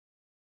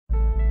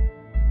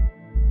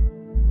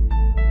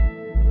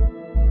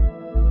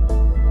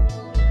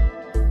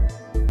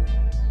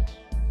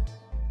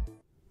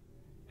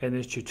In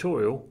this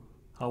tutorial,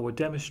 I will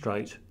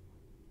demonstrate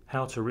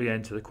how to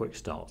re-enter the quick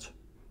start.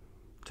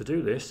 To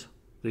do this,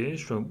 the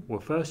instrument will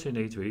firstly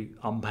need to be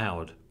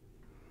unpowered.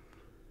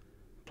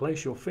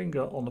 Place your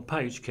finger on the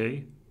page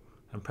key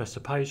and press the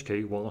page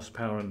key whilst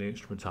powering the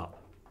instrument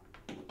up.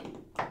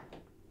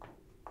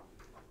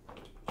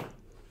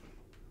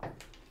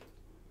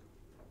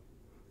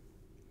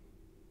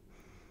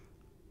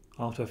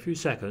 After a few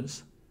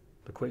seconds,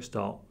 the quick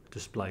start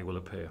display will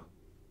appear.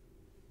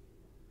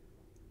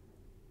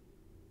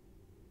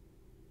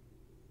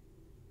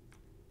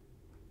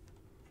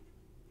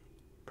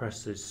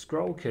 Press the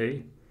scroll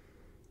key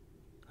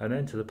and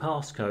enter the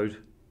passcode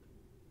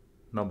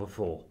number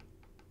 4.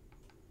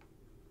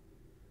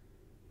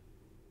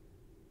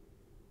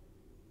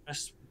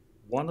 Press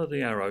one of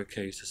the arrow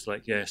keys to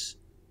select yes.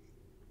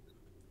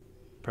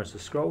 Press the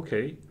scroll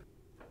key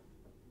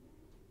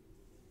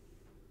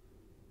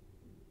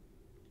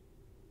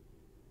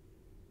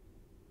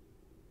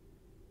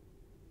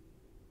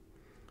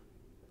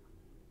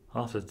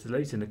After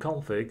deleting the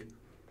config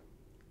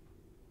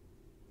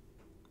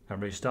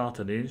and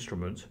restarting the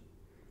instrument,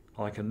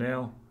 I can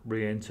now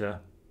re-enter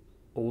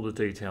all the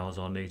details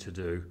I need to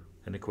do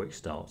in the quick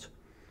start,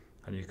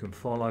 and you can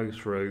follow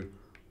through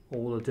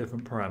all the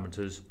different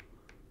parameters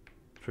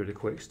through the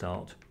quick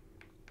start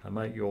and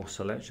make your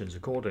selections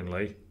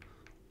accordingly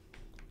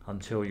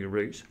until you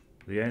reach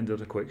the end of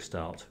the quick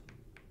start,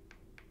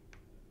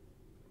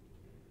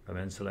 and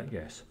then select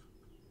yes.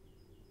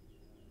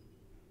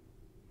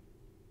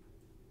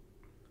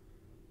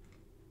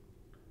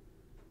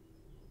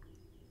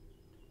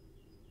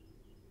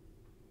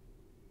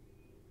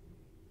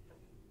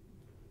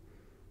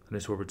 And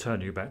this will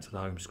return you back to the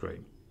home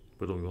screen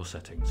with all your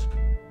settings.